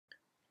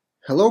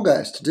Hello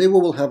guys, today we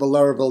will have a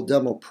Laravel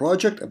demo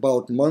project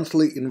about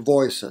monthly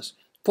invoices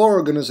for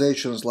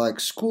organizations like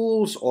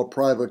schools or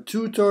private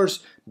tutors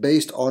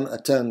based on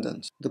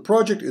attendance. The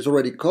project is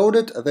already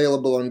coded,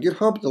 available on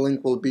GitHub, the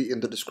link will be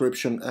in the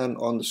description and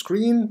on the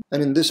screen.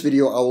 And in this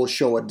video I will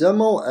show a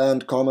demo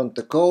and comment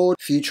the code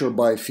feature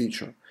by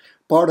feature.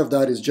 Part of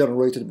that is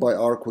generated by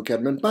our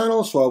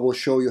QuickAdminPanel, so I will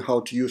show you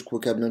how to use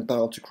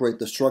QuickAdminPanel to create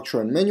the structure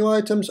and menu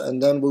items,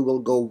 and then we will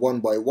go one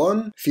by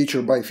one,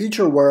 feature by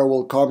feature, where I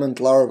will comment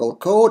Laravel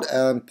code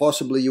and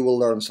possibly you will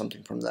learn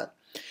something from that.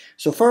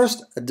 So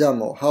first, a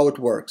demo, how it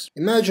works.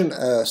 Imagine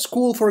a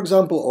school, for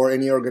example, or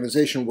any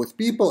organization with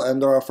people,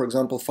 and there are, for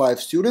example,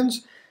 5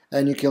 students,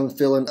 and you can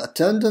fill in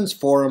attendance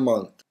for a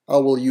month. I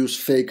will use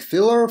fake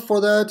filler for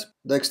that.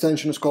 The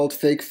extension is called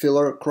fake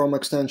filler Chrome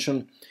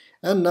extension.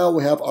 And now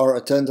we have our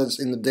attendance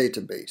in the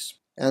database.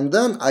 And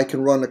then I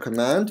can run a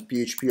command,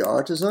 PHP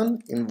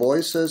artisan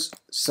invoices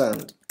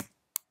send,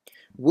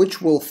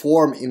 which will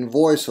form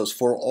invoices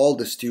for all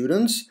the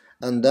students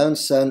and then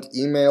send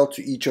email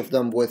to each of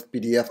them with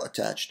PDF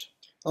attached.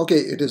 Okay,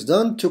 it is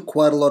done. Took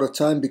quite a lot of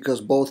time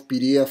because both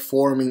PDF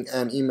forming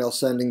and email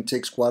sending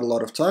takes quite a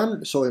lot of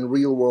time. So in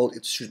real world,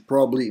 it should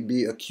probably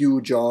be a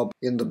queue job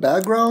in the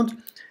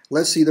background.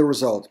 Let's see the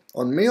result.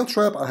 On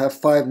MailTrap, I have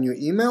 5 new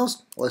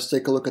emails. Let's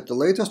take a look at the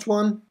latest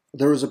one.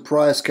 There is a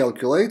price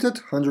calculated,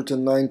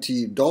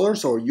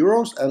 $190 or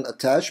euros, and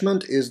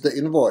attachment is the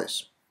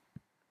invoice.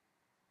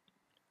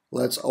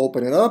 Let's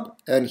open it up,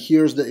 and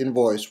here's the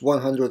invoice,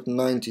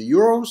 190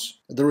 euros.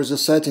 There is a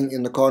setting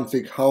in the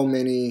config how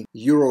many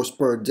euros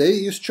per day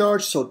is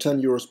charged, so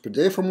 10 euros per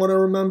day from what I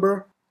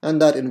remember,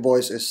 and that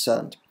invoice is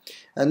sent.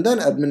 And then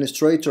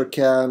administrator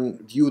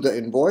can view the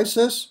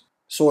invoices.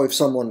 So if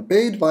someone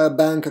paid via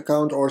bank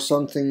account or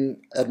something,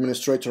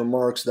 administrator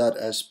marks that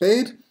as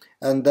paid,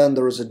 and then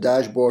there is a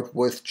dashboard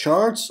with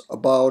charts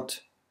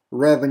about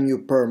revenue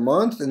per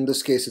month. In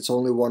this case, it's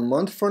only 1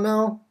 month for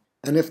now.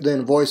 And if the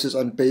invoice is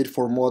unpaid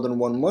for more than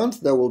 1 month,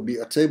 there will be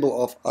a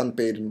table of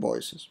unpaid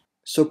invoices.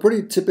 So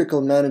pretty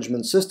typical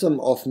management system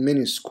of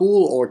mini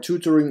school or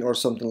tutoring or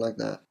something like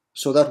that.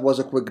 So that was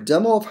a quick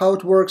demo of how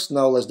it works.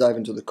 Now let's dive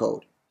into the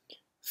code.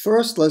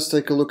 First, let's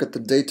take a look at the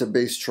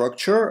database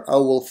structure. I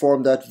will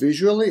form that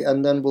visually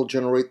and then we'll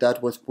generate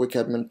that with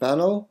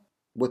QuickAdminPanel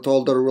with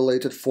all the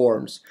related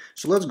forms.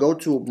 So let's go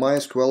to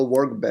MySQL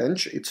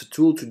Workbench. It's a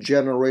tool to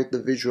generate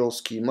the visual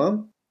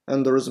schema.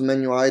 And there is a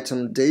menu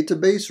item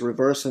database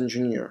reverse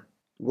engineer.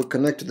 We'll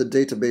connect to the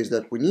database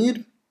that we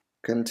need.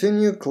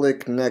 Continue,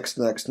 click next,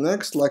 next,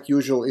 next, like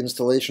usual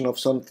installation of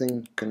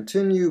something.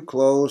 Continue,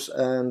 close,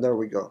 and there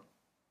we go.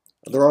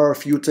 There are a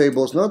few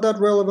tables not that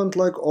relevant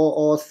like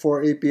OAuth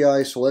for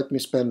API, so let me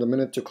spend a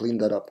minute to clean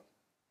that up.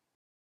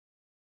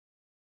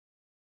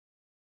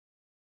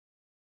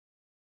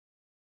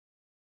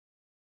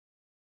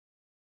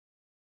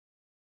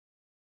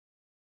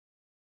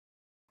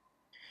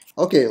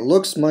 Okay,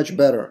 looks much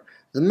better.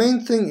 The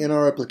main thing in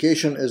our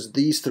application is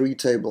these 3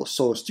 tables,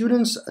 so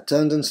students,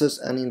 attendances,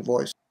 and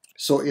invoice.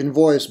 So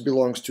invoice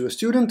belongs to a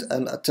student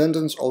and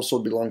attendance also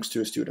belongs to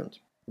a student.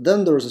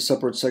 Then there is a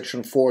separate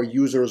section for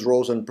users,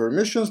 roles, and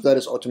permissions that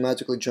is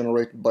automatically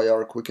generated by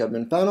our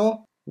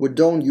QuickAdminPanel. We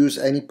don't use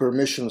any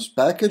permissions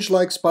package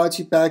like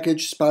Spatie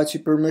package,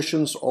 Spatie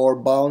permissions, or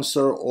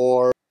Bouncer,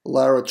 or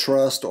Lara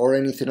Trust, or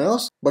anything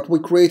else, but we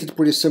created a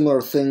pretty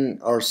similar thing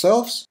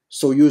ourselves.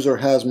 So user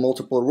has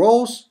multiple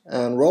roles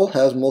and role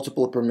has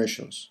multiple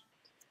permissions.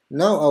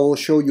 Now I will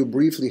show you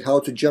briefly how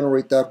to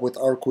generate that with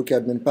our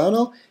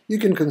QuickAdminPanel. You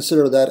can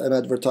consider that an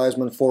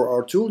advertisement for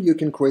our tool. You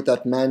can create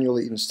that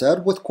manually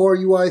instead with Core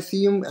UI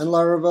theme and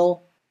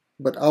Laravel.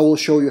 But I will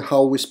show you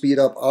how we speed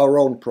up our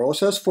own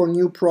process for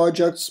new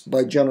projects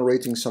by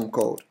generating some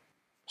code.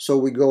 So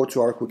we go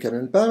to our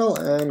QuickAdminPanel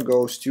and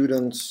go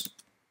students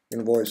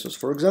invoices,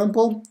 for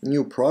example,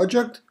 new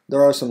project.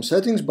 There are some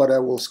settings, but I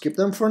will skip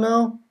them for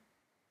now.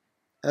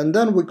 And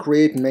then we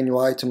create menu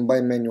item by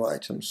menu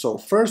item. So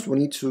first we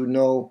need to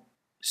know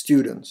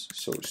students.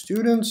 So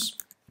students,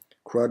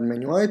 CRUD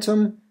menu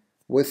item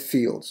with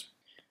fields.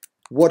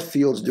 What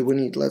fields do we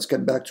need? Let's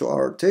get back to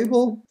our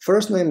table.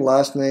 First name,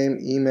 last name,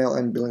 email,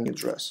 and billing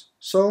address.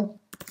 So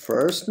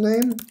first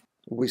name,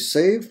 we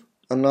save.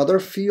 Another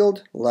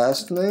field,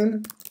 last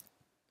name,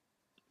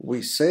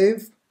 we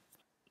save.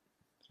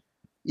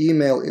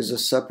 Email is a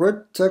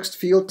separate text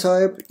field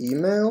type,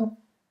 email.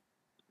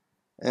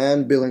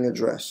 And billing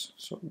address.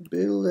 So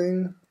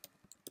billing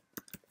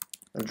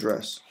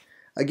address.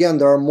 Again,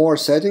 there are more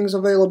settings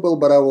available,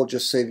 but I will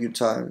just save you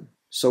time.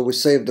 So we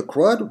save the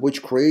CRUD,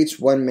 which creates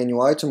one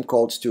menu item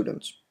called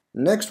students.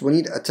 Next, we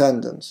need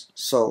attendance.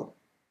 So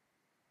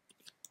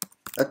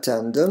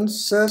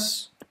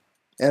attendances,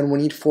 and we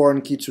need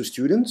foreign key to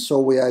student. So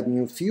we add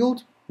new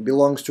field,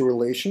 belongs to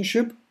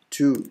relationship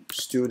to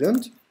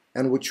student,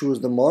 and we choose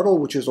the model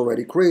which is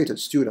already created,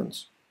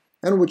 students.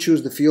 And we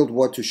choose the field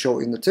what to show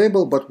in the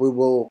table, but we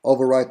will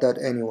overwrite that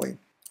anyway.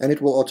 And it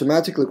will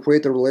automatically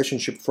create a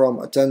relationship from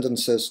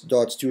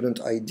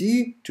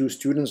attendances.studentID to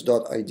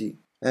students.id.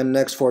 And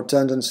next for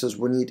attendances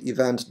we need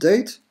event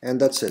date,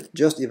 and that's it,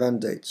 just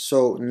event date.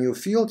 So new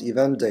field,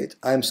 event date.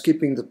 I'm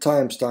skipping the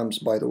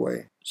timestamps, by the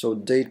way. So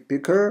date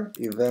picker,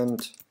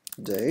 event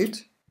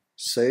date,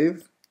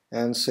 save,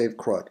 and save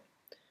CRUD.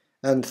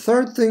 And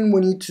third thing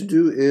we need to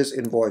do is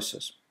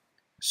invoices.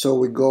 So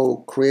we go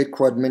create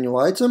CRUD menu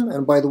item,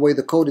 and by the way,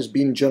 the code is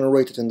being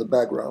generated in the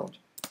background.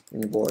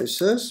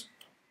 Invoices,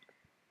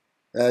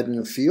 add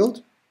new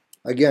field,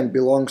 again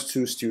belongs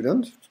to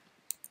student,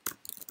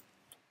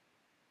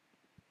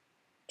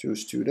 to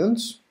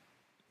students.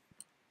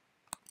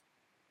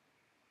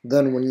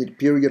 Then we need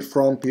period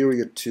from,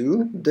 period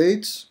to,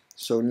 dates.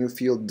 So new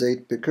field,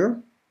 date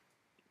picker,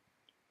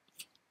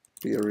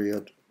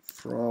 period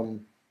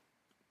from,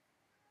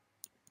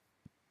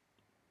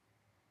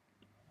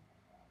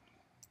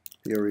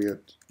 period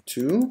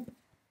to.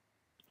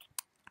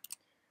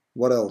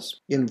 What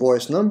else?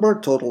 Invoice number,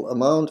 total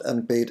amount,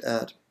 and paid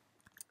ad.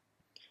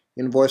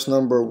 Invoice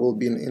number will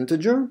be an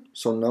integer,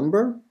 so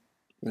number,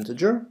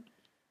 integer.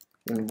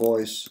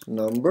 Invoice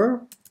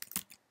number.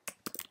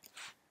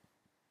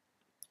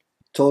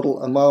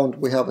 Total amount,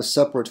 we have a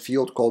separate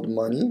field called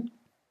money.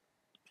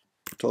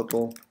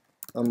 Total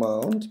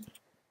amount.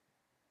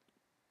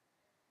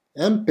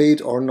 And paid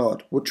or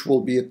not, which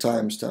will be a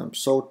timestamp.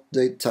 So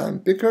date time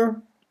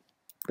picker,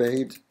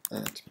 paid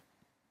ad.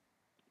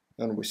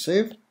 And we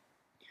save.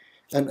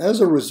 And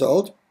as a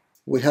result,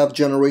 we have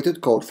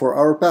generated code for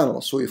our panel.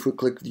 So if we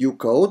click view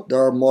code,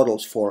 there are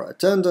models for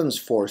attendance,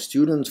 for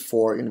students,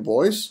 for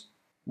invoice,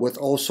 with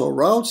also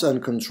routes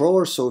and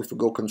controllers. So if we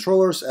go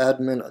controllers,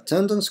 admin,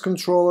 attendance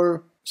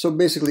controller. So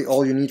basically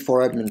all you need for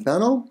admin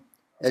panel.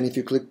 And if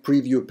you click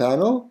preview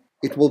panel,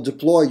 it will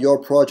deploy your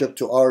project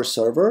to our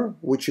server,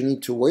 which you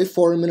need to wait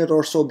for a minute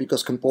or so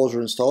because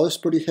Composer install is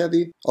pretty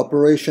heavy.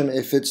 Operation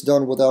if it's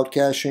done without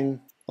caching.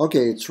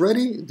 Okay, it's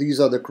ready. These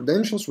are the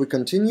credentials. We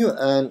continue,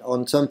 and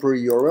on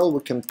temporary URL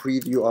we can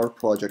preview our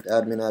project,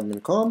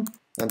 admin.com,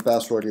 and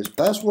password is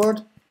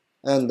password.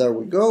 And there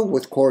we go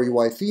with core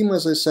UI theme,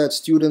 as I said,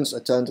 students,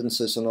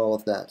 attendances, and all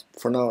of that.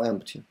 For now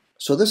empty.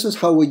 So this is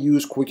how we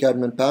use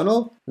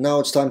QuickAdminPanel. Now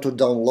it's time to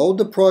download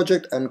the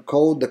project and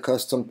code the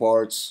custom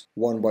parts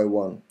one by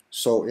one.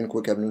 So in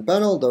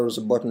QuickAdminPanel there is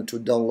a button to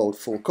download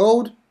full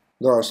code.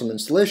 There are some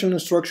installation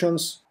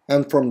instructions.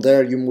 And from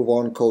there you move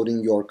on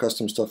coding your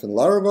custom stuff in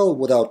Laravel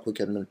without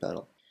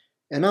QuickAdminPanel.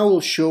 And I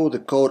will show the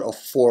code of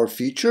 4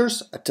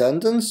 features: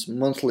 attendance,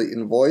 monthly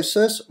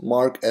invoices,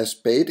 mark as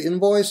paid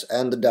invoice,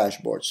 and the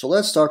dashboard. So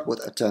let's start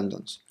with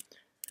attendance.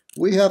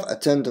 We have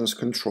attendance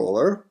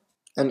controller,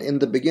 and in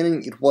the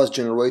beginning it was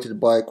generated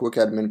by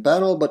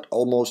QuickAdminPanel, but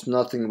almost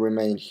nothing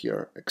remained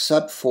here,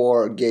 except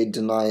for gate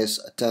denies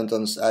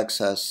attendance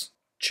access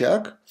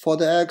check for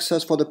the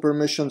access, for the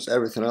permissions.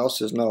 Everything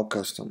else is now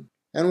custom.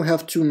 And we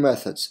have 2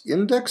 methods,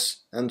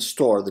 index and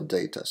store the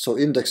data. So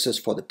index is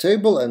for the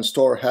table and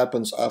store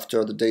happens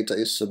after the data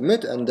is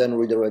submitted and then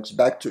redirects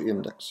back to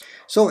index.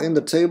 So in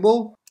the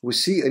table, we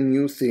see a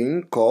new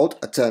thing called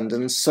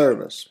attendance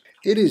service.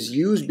 It is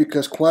used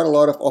because quite a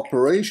lot of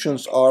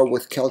operations are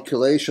with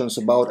calculations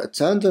about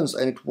attendance,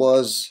 and it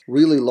was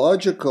really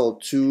logical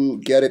to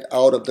get it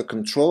out of the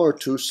controller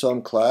to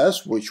some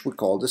class which we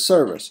call the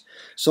service.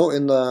 So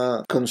in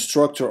the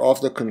constructor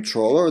of the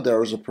controller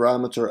there is a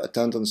parameter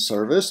attendance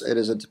service. It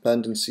is a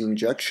dependency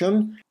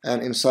injection,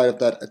 and inside of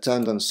that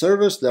attendance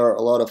service there are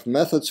a lot of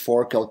methods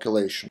for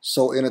calculation.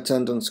 So in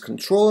attendance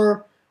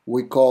controller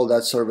we call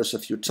that service a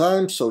few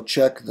times. So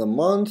check the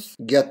month,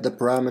 get the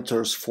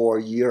parameters for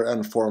year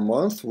and for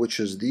month, which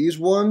is these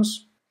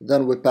ones.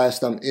 Then we pass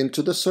them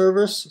into the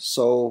service.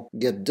 So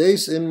get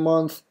days in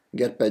month,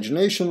 get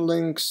pagination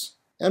links,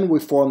 and we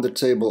form the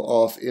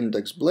table of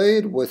index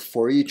blade with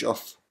for each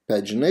of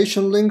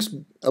pagination links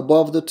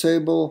above the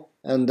table,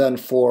 and then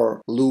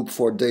for loop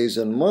for days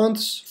and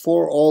months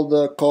for all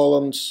the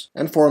columns,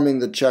 and forming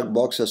the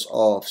checkboxes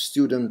of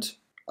student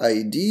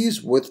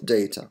IDs with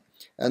data.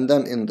 And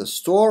then in the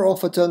store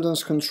of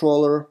attendance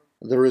controller,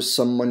 there is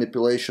some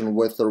manipulation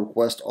with the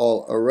request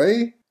all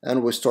array,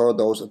 and we store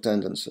those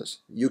attendances.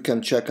 You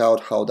can check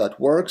out how that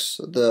works.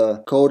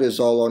 The code is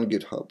all on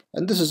GitHub.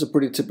 And this is a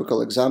pretty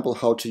typical example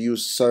how to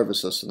use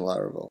services in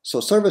Laravel. So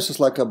service is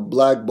like a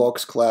black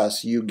box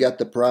class. You get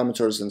the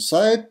parameters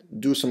inside,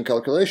 do some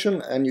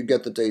calculation, and you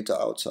get the data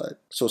outside.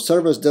 So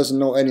service doesn't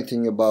know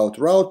anything about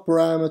route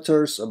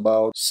parameters,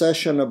 about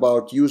session,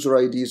 about user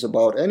IDs,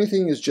 about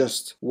anything. It's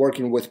just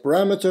working with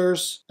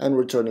parameters and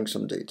returning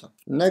some data.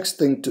 Next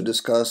thing to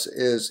discuss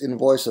is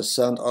invoices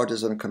send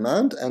artisan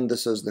command, and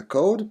this is the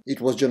code.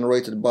 It was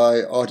generated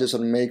by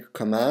artisan make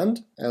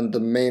command, and the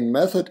main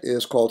method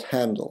is called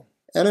handle.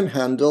 And in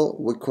handle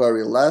we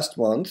query last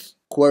month,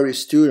 query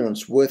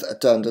students with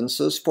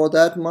attendances for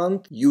that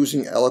month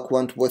using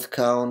eloquent with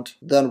count.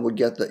 Then we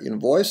get the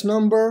invoice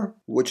number,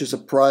 which is a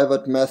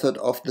private method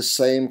of the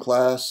same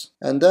class,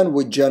 and then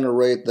we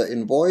generate the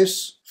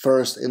invoice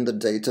first in the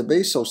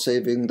database, so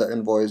saving the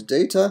invoice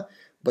data,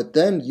 but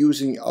then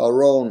using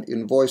our own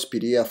invoice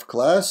PDF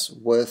class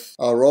with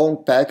our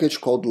own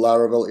package called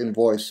Laravel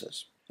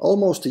Invoices.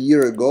 Almost a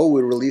year ago,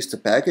 we released a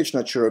package,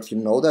 not sure if you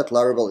know that,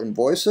 Laravel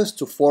Invoices,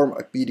 to form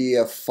a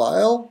PDF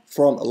file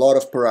from a lot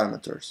of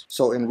parameters.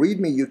 So in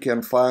README, you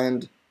can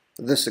find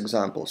this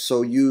example.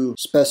 So you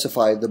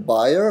specify the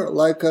buyer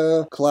like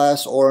a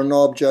class or an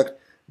object,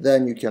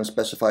 then you can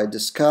specify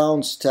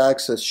discounts,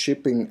 taxes,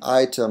 shipping,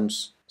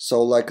 items.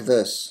 So like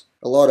this.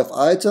 A lot of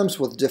items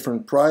with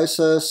different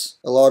prices,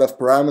 a lot of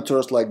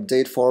parameters like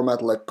date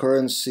format, like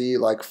currency,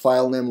 like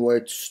file name, where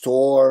to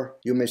store.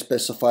 You may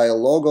specify a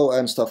logo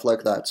and stuff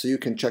like that. So you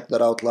can check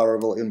that out,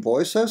 Laravel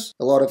Invoices.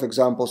 A lot of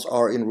examples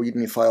are in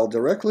README file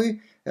directly,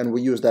 and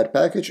we use that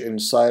package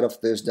inside of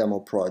this demo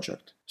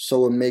project.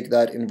 So we make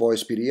that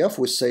invoice PDF,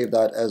 we save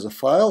that as a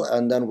file,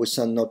 and then we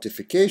send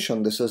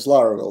notification. This is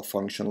Laravel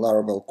function,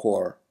 Laravel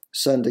core.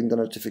 Sending the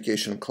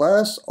notification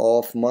class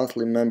of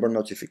monthly member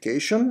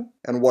notification,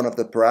 and one of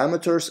the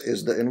parameters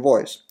is the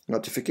invoice.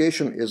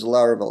 Notification is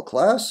Laravel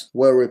class,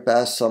 where we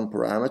pass some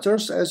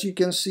parameters, as you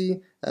can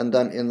see, and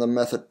then in the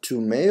method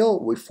toMail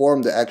we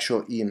form the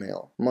actual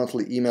email.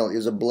 Monthly email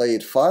is a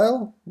blade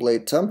file,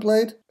 blade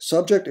template,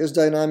 subject is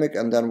dynamic,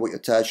 and then we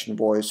attach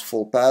invoice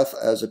full path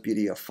as a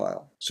PDF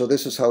file. So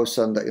this is how we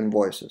send the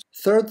invoices.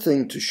 Third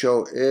thing to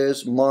show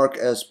is mark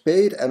as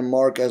paid and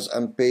mark as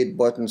unpaid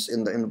buttons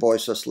in the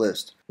invoices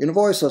list.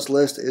 Invoices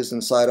list is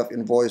inside of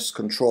invoice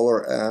controller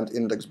and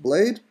index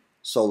blade,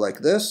 so like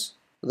this.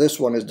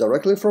 This one is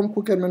directly from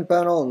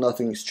QuickAdminPanel,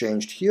 nothing is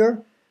changed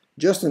here.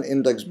 Just an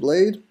index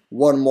blade,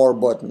 one more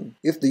button.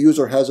 If the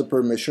user has a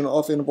permission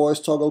of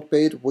invoice toggle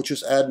paid, which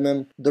is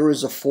admin, there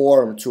is a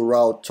form to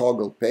route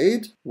toggle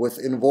paid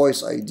with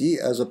invoice ID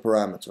as a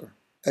parameter.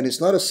 And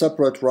it's not a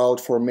separate route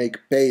for make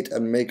paid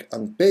and make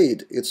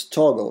unpaid, it's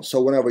toggle.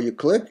 So whenever you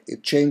click,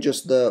 it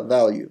changes the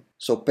value.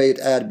 So paid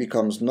add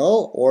becomes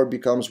null or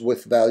becomes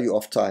with value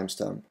of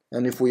timestamp.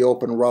 And if we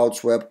open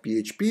routes web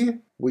PHP,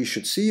 we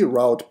should see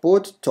route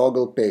put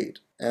toggle paid.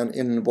 And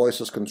in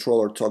invoices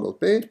controller toggle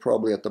paid,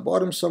 probably at the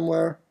bottom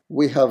somewhere,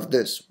 we have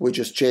this. We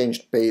just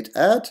changed paid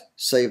add,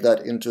 save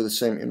that into the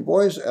same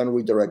invoice, and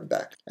redirect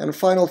back. And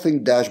final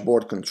thing,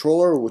 dashboard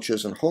controller, which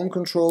is in home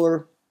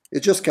controller.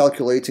 It's just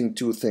calculating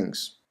two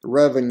things.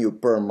 Revenue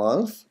per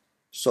month.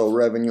 So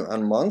revenue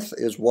and month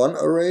is one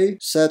array,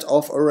 set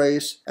of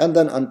arrays, and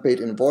then unpaid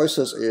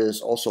invoices is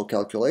also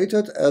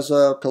calculated as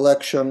a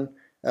collection,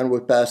 and we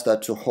pass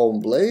that to home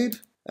blade,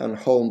 and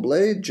home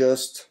blade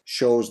just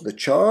shows the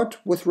chart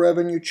with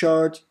revenue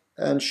chart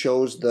and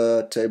shows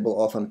the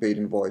table of unpaid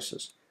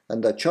invoices.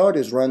 And that chart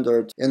is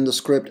rendered in the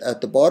script at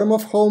the bottom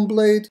of home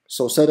blade.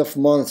 So set of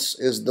months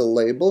is the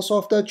labels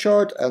of that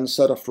chart, and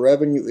set of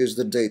revenue is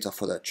the data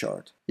for that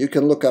chart. You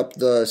can look up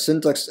the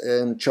syntax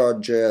in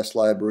Chart.js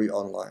library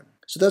online.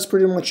 So that's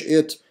pretty much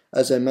it.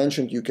 As I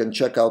mentioned, you can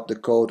check out the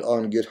code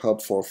on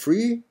GitHub for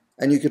free.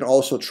 And you can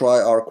also try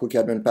our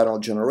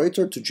QuickAdminPanel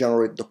generator to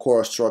generate the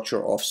core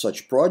structure of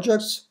such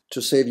projects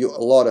to save you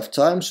a lot of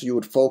time, so you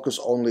would focus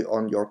only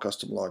on your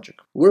custom logic.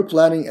 We're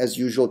planning, as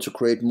usual, to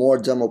create more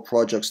demo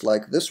projects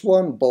like this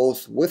one,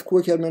 both with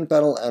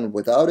QuickAdminPanel and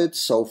without it,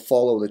 so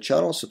follow the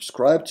channel,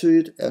 subscribe to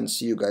it, and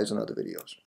see you guys in other videos.